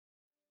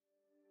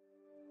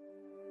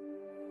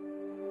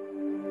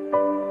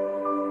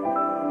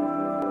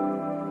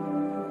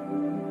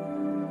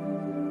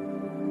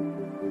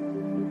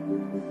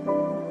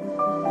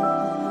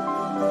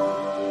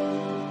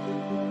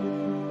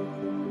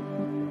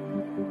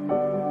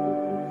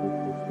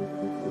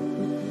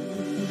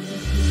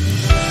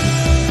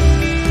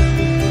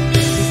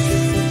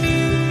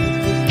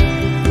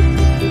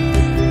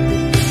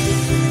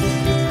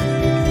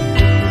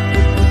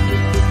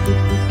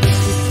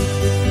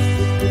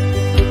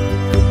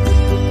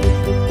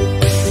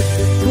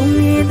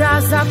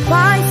a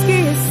paz que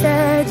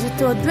excede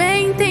todo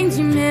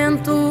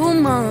entendimento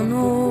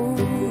humano.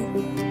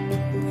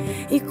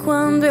 E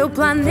quando eu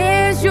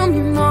planejo,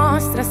 me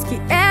mostras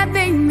que é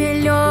bem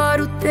melhor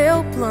o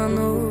teu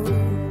plano.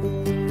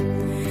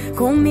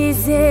 Com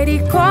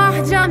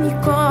misericórdia me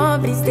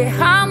cobres,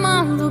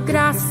 derramando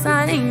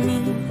graça em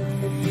mim.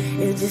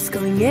 Eu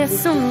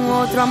desconheço um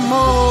outro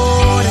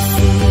amor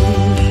assim.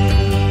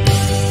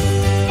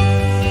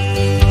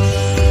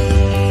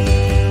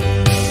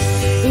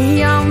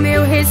 E ao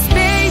meu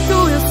respeito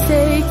eu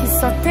sei que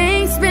só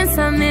tens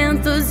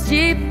pensamentos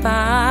de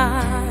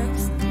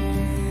paz.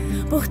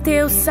 Por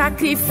teu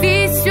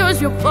sacrifício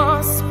hoje eu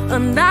posso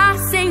andar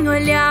sem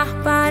olhar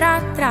para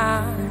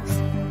trás.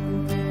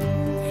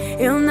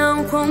 Eu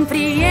não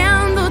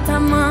compreendo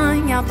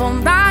tamanha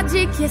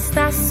bondade que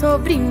está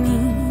sobre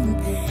mim.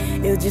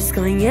 Eu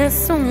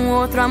desconheço um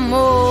outro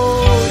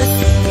amor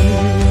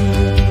assim.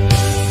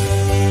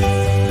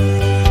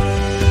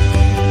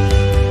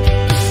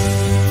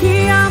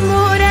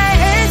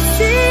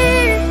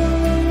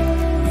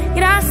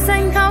 Graça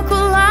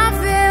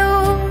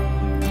incalculável,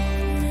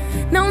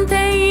 não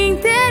tem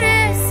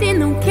interesse,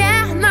 não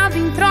quer nada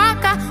em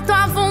troca.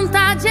 Tua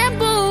vontade é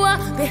boa,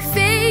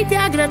 perfeita e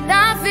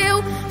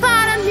agradável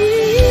para mim.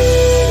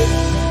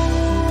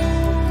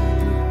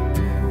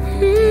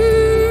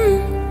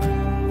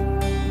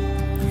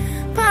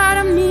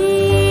 Para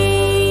mim.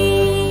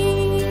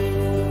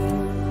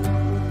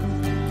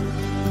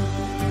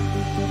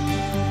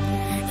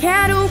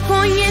 Quero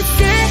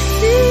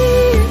conhecer-te,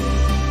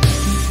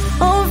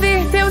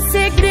 ouvir teus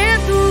segredos.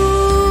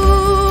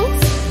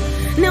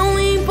 Não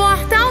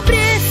importa o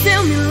preço,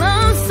 eu me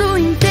lanço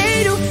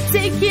inteiro.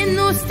 Sei que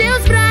nos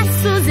teus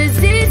braços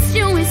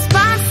existe um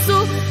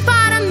espaço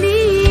para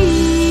mim.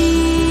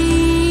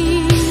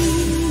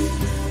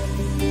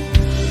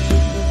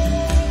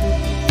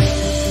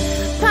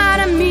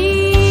 Para mim.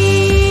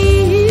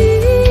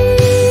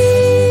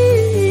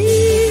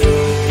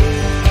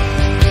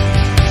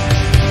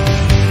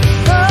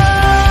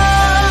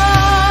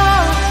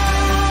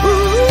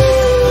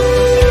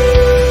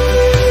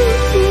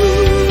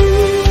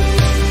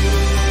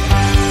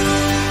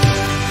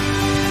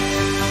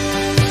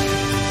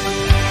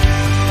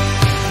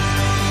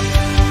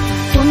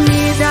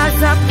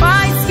 A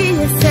paz que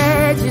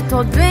excede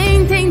todo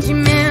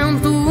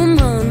entendimento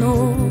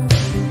humano.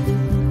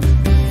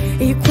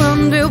 E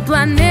quando eu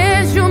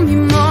planejo, me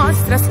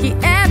mostras que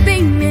é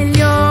bem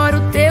melhor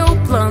o teu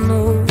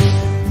plano.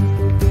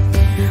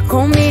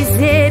 Com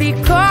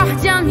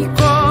misericórdia me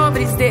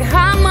cobres,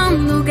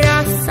 derramando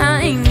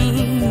graça em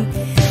mim.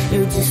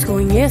 Eu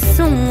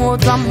desconheço um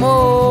outro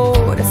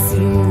amor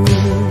assim.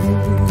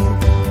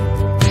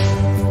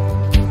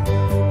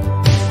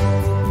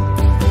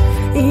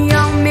 E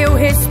ao meu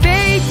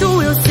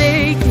respeito eu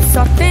sei que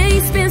só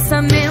tens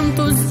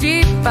pensamentos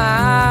de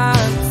paz.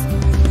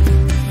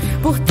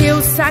 Por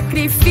teu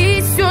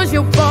sacrifício hoje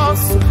eu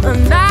posso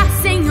andar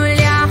sem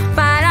olhar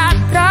para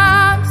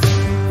trás.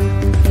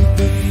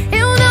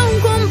 Eu não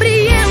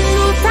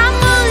compreendo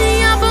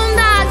tamanha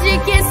bondade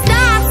que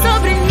está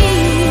sobre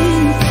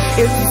mim.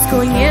 Eu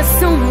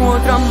desconheço um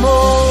outro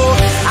amor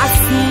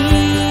assim.